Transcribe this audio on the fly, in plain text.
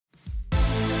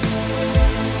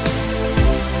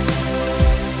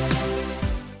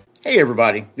Hey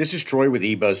everybody, this is Troy with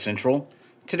eBuzz Central.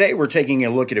 Today we're taking a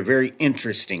look at a very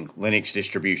interesting Linux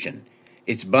distribution.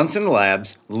 It's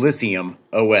BunsenLabs Lithium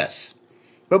OS.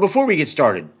 But before we get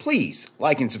started, please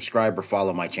like and subscribe or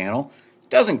follow my channel. It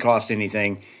doesn't cost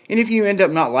anything, and if you end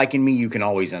up not liking me, you can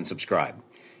always unsubscribe.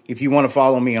 If you want to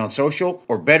follow me on social,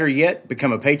 or better yet,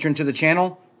 become a patron to the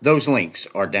channel, those links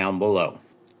are down below.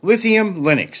 Lithium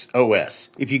Linux OS.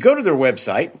 If you go to their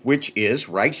website, which is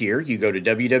right here, you go to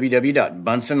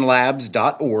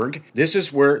www.bunsenlabs.org. This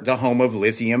is where the home of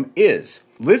Lithium is.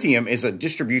 Lithium is a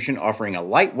distribution offering a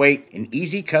lightweight and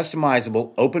easy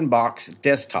customizable Openbox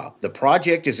desktop. The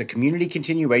project is a community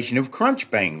continuation of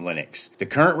CrunchBang Linux. The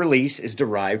current release is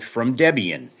derived from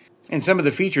Debian. And some of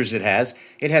the features it has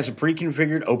a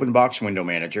pre-configured Openbox window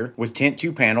manager with Tint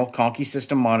 2 panel, Conky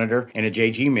system monitor, and a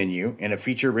JG menu, and a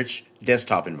feature-rich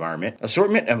desktop environment.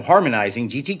 Assortment of harmonizing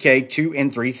GTK 2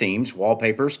 and 3 themes,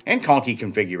 wallpapers, and Conky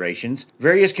configurations.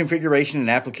 Various configuration and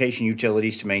application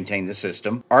utilities to maintain the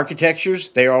system. Architectures,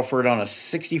 they offer it on a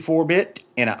 64-bit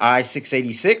and an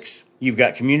i686. You've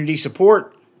got community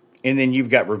support, and then you've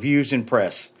got reviews and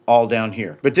press all down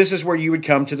here. But this is where you would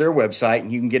come to their website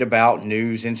and you can get about,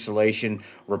 news, installation,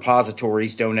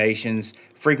 repositories, donations,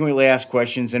 frequently asked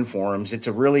questions, and forums. It's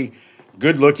a really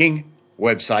good looking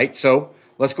website. So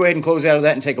let's go ahead and close out of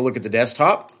that and take a look at the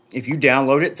desktop. If you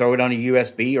download it, throw it on a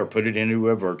USB or put it into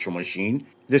a virtual machine,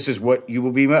 this is what you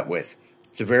will be met with.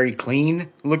 It's a very clean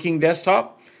looking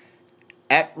desktop.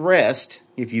 At rest,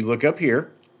 if you look up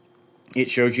here,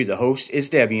 it shows you the host is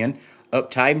Debian.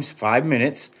 Uptime's 5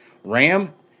 minutes.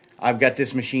 RAM, I've got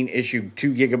this machine issued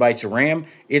 2 gigabytes of RAM.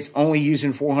 It's only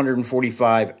using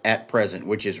 445 at present,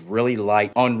 which is really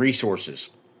light on resources.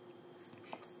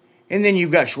 And then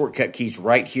you've got shortcut keys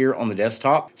right here on the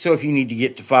desktop. So if you need to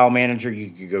get to File Manager,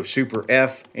 you could go Super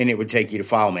F, and it would take you to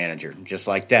File Manager, just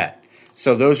like that.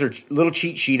 So those are a little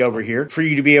cheat sheet over here for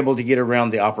you to be able to get around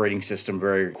the operating system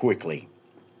very quickly.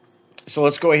 So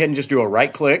let's go ahead and just do a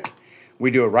right click. We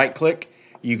do a right click.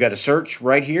 You got a search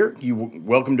right here.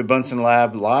 Welcome to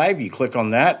BunsenLabs Live. You click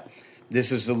on that.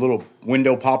 This is the little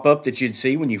window pop-up that you'd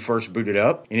see when you first boot it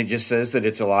up. And it just says that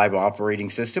it's a live operating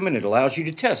system, and it allows you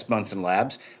to test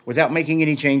BunsenLabs without making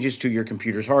any changes to your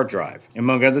computer's hard drive.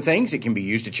 Among other things, it can be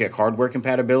used to check hardware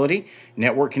compatibility,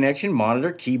 network connection,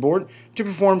 monitor, keyboard, to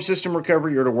perform system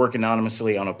recovery, or to work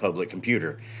anonymously on a public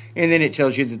computer. And then it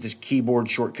tells you that the keyboard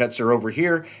shortcuts are over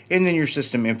here, and then your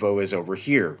system info is over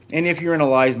here. And if you're in a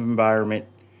live environment,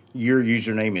 your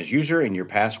username is user and your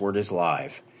password is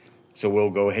live. So we'll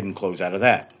go ahead and close out of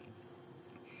that.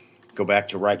 Go back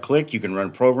to right click. You can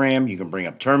run program. You can bring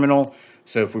up terminal.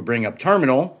 So if we bring up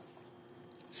terminal,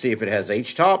 see if it has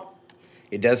HTOP.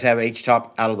 It does have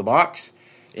HTOP out of the box.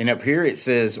 And up here it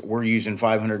says we're using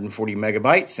 540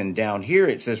 megabytes. And down here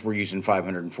it says we're using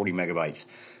 540 megabytes.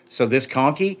 So this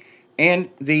Conky and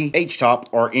the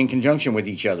HTOP are in conjunction with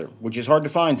each other, which is hard to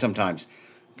find sometimes,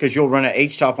 because you'll run a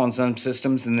HTOP on some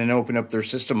systems and then open up their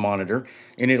system monitor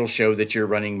and it'll show that you're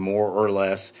running more or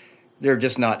less. They're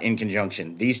just not in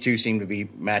conjunction. These two seem to be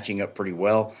matching up pretty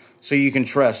well. So you can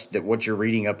trust that what you're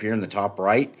reading up here in the top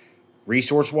right,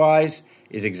 resource-wise,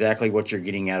 is exactly what you're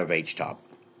getting out of HTOP.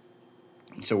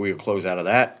 So we'll close out of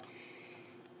that.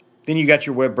 Then you got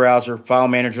your web browser, file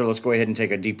manager. Let's go ahead and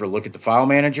take a deeper look at the file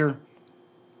manager.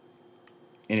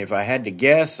 And if I had to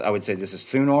guess, I would say this is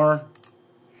Thunar.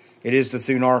 It is the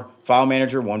Thunar File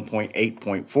Manager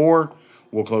 1.8.4.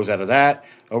 We'll close out of that.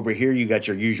 Over here, you got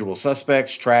your usual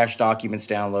suspects, trash, documents,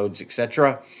 downloads,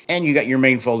 etc. And you got your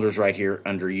main folders right here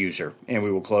under User. And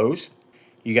we will close.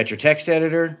 You got your text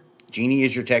editor. Genie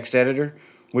is your text editor,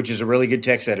 which is a really good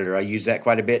text editor. I use that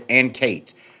quite a bit. And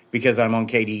Kate, because I'm on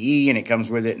KDE and it comes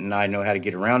with it and I know how to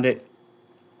get around it.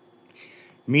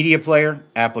 Media player,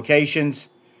 applications.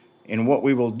 And what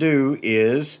we will do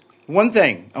is, one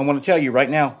thing I want to tell you right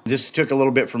now, this took a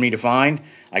little bit for me to find,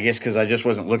 I guess because I just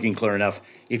wasn't looking clear enough.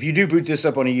 If you do boot this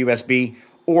up on a USB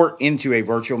or into a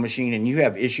virtual machine and you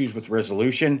have issues with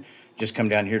resolution, just come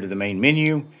down here to the main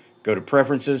menu, go to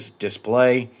Preferences,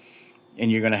 Display, and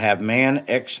you're going to have Man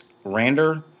X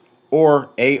Render or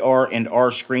AR and R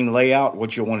Screen Layout.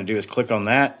 What you'll want to do is click on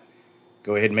that.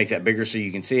 Go ahead and make that bigger so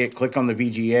you can see it. Click on the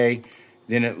VGA.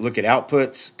 Then look at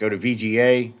Outputs, go to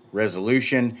VGA,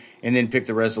 Resolution, and then pick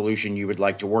the resolution you would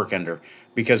like to work under.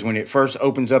 Because when it first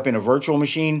opens up in a virtual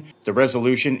machine, the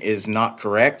resolution is not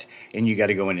correct, and you got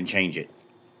to go in and change it.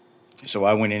 So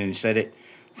I went in and set it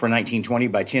for 1920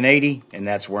 by 1080, and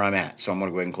that's where I'm at. So I'm going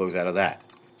to go ahead and close out of that.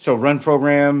 So run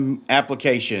program,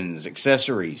 applications,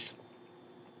 accessories.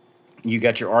 You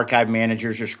got your archive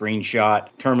managers, your screenshot,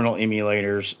 terminal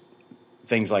emulators,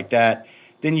 things like that.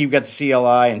 Then you've got the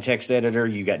CLI and text editor.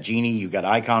 You got Genie. You got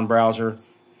icon browser.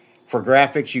 For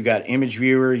graphics, you got image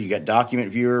viewer. You got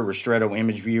document viewer, Ristretto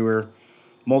image viewer.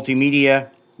 Multimedia,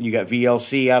 you got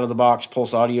VLC out of the box,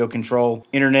 Pulse audio control.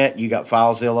 Internet, you got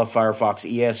FileZilla, Firefox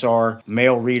ESR,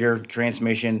 mail reader,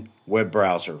 transmission, web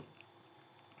browser.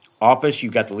 Office,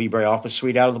 you've got the LibreOffice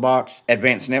suite out of the box.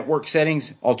 Advanced network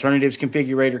settings, alternatives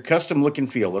configurator, custom look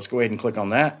and feel. Let's go ahead and click on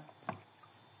that.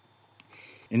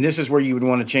 And this is where you would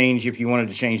want to change. If you wanted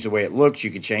to change the way it looks,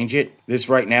 you could change it. This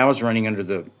right now is running under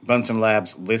the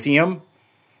BunsenLabs Lithium.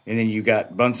 And then you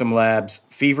got BunsenLabs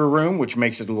Fever Room, which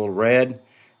makes it a little red.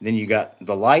 Then you got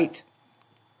the light.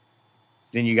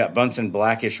 Then you got Bunsen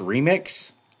Blackish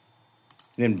Remix.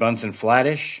 Then Bunsen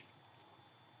Flattish.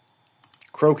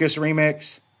 Crocus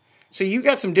Remix. So you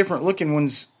got some different looking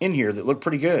ones in here that look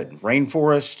pretty good.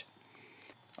 Rainforest.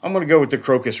 I'm going to go with the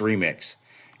Crocus Remix.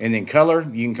 And then color,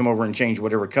 you can come over and change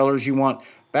whatever colors you want.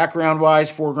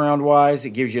 Background-wise, foreground-wise,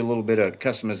 it gives you a little bit of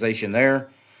customization there.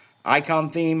 Icon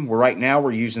theme, right now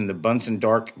we're using the Bunsen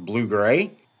Dark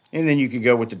Blue-Gray. And then you could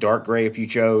go with the dark gray if you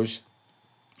chose.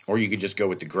 Or you could just go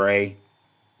with the gray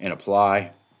and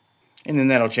apply. And then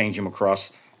that'll change them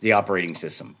across the operating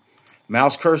system.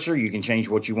 Mouse cursor, you can change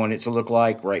what you want it to look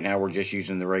like. Right now we're just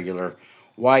using the regular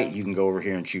white. You can go over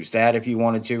here and choose that if you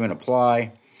wanted to and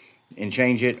apply and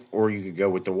change it. Or you could go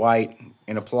with the white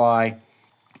and apply.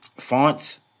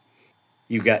 Fonts,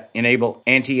 you've got enable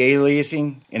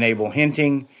anti-aliasing, enable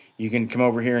hinting. You can come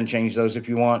over here and change those if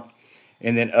you want.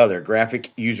 And then other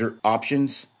graphic user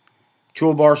options.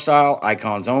 Toolbar style,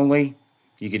 icons only.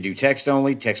 You could do text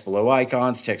only, text below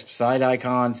icons, text beside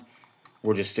icons.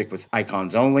 We'll just stick with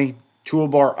icons only.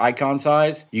 Toolbar icon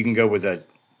size, you can go with a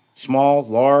small,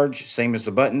 large, same as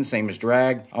the button, same as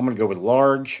drag. I'm going to go with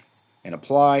large and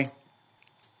apply.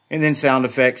 And then sound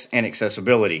effects and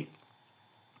accessibility.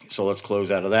 So let's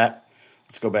close out of that.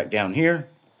 Let's go back down here.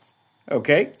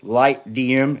 Okay,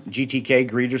 LightDMGTK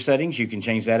greeter settings. You can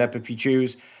change that up if you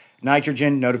choose.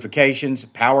 Nitrogen, notifications,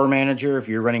 power manager. If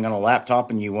you're running on a laptop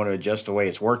and you want to adjust the way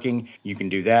it's working, you can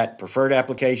do that. Preferred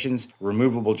applications,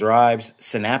 removable drives,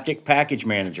 Synaptic package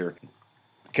manager.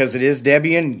 Because it is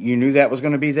Debian, you knew that was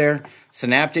going to be there.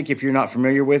 Synaptic, if you're not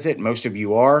familiar with it, most of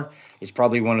you are. It's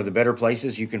probably one of the better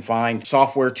places you can find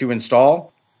software to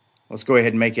install. Let's go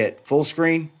ahead and make it full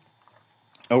screen.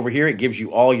 Over here, it gives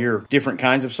you all your different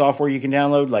kinds of software you can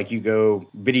download, like you go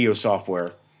video software.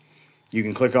 You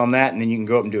can click on that, and then you can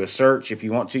go up and do a search. If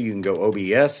you want to, you can go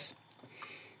OBS.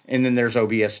 And then there's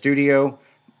OBS Studio,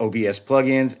 OBS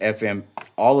plugins, FM.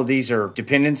 All of these are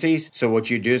dependencies. So what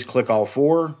you do is click all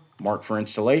four, mark for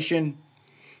installation,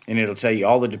 and it'll tell you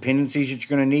all the dependencies that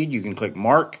you're going to need. You can click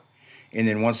mark, and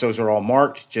then once those are all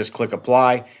marked, just click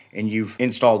apply, and you've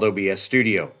installed OBS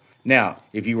Studio. Now,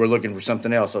 if you were looking for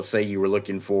something else, let's say you were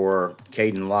looking for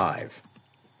Kdenlive.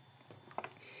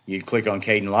 You'd click on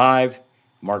Kdenlive,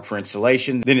 mark for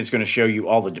installation. Then it's going to show you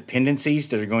all the dependencies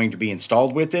that are going to be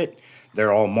installed with it.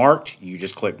 They're all marked. You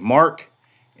just click mark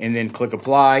and then click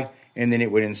apply, and then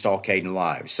it would install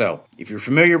Kdenlive. So if you're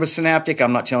familiar with Synaptic,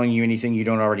 I'm not telling you anything you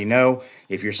don't already know.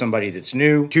 If you're somebody that's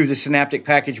new to the Synaptic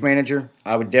package manager,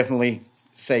 I would definitely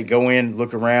say go in,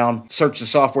 look around, search the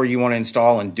software you want to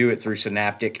install, and do it through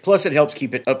Synaptic. Plus, it helps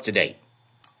keep it up to date.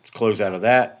 Let's close out of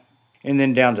that. And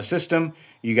then down to System,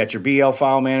 you got your BL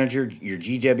file manager, your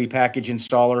GDebi package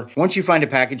installer. Once you find a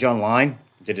package online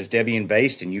that is Debian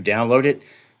based and you download it,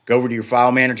 go over to your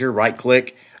file manager, right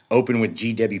click, open with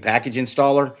GDebi package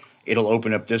installer. It'll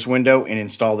open up this window and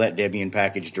install that Debian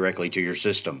package directly to your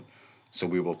system. So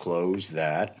we will close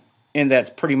that. And that's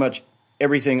pretty much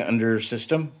everything under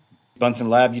System.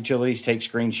 Bunsen Lab Utilities, take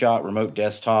screenshot, remote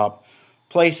desktop,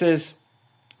 places,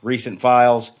 recent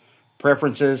files,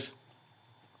 preferences.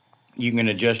 You can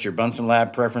adjust your Bunsen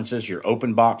Lab preferences, your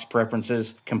Openbox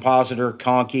preferences, compositor,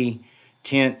 conky,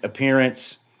 tint,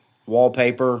 appearance,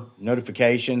 wallpaper,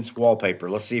 notifications, wallpaper.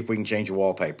 Let's see if we can change a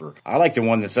wallpaper. I like the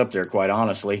one that's up there, quite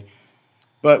honestly,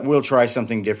 but we'll try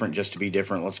something different just to be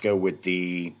different. Let's go with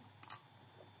the,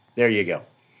 there you go.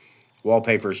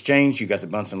 Wallpapers changed. You got the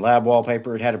Bunsen Lab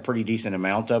wallpaper. It had a pretty decent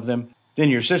amount of them.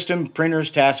 Then your system, printers,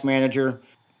 task manager,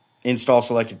 install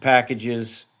selected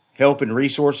packages, help and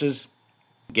resources.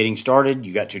 Getting started,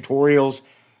 you got tutorials,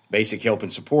 basic help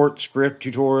and support, script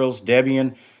tutorials,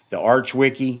 Debian, the Arch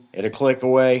Wiki at a click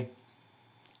away.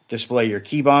 Display your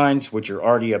keybinds, which are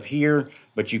already up here,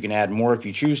 but you can add more if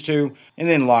you choose to. And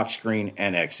then lock screen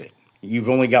and exit. You've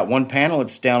only got one panel.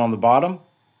 It's down on the bottom.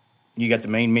 You got the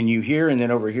main menu here, and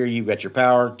then over here you've got your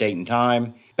power, date and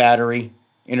time, battery,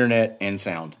 internet, and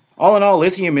sound. All in all,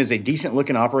 Lithium is a decent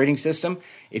looking operating system.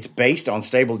 It's based on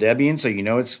stable Debian, so you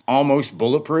know it's almost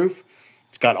bulletproof.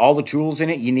 It's got all the tools in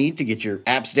it you need to get your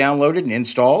apps downloaded and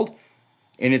installed,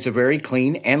 and it's a very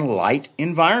clean and light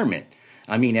environment.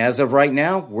 I mean, as of right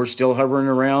now, we're still hovering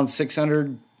around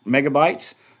 600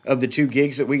 megabytes of the 2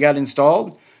 gigs that we got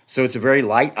installed. So it's a very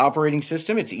light operating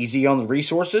system. It's easy on the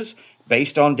resources,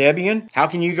 based on Debian. How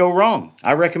can you go wrong?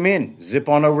 I recommend zip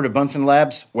on over to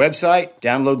BunsenLabs website,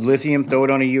 download Lithium, throw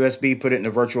it on a USB, put it in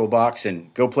a virtual box,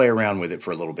 and go play around with it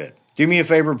for a little bit. Do me a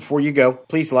favor before you go.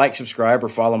 Please like, subscribe, or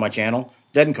follow my channel.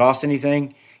 Doesn't cost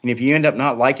anything. And if you end up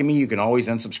not liking me, you can always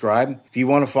unsubscribe. If you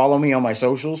want to follow me on my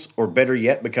socials, or better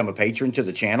yet, become a patron to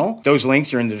the channel, those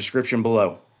links are in the description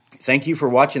below. Thank you for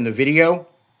watching the video,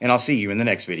 and I'll see you in the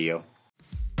next video.